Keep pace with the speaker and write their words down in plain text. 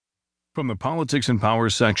From the Politics and Power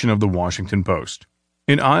section of the Washington Post.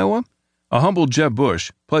 In Iowa, a humble Jeb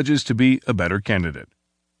Bush pledges to be a better candidate.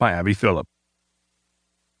 By Phillip.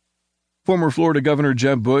 Former Florida Governor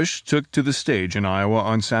Jeb Bush took to the stage in Iowa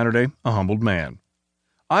on Saturday, a humbled man.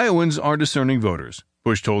 Iowans are discerning voters,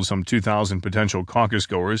 Bush told some 2,000 potential caucus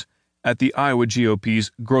goers at the Iowa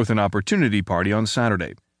GOP's Growth and Opportunity Party on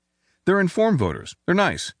Saturday. They're informed voters, they're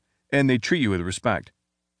nice, and they treat you with respect.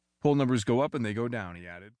 Poll numbers go up and they go down, he added.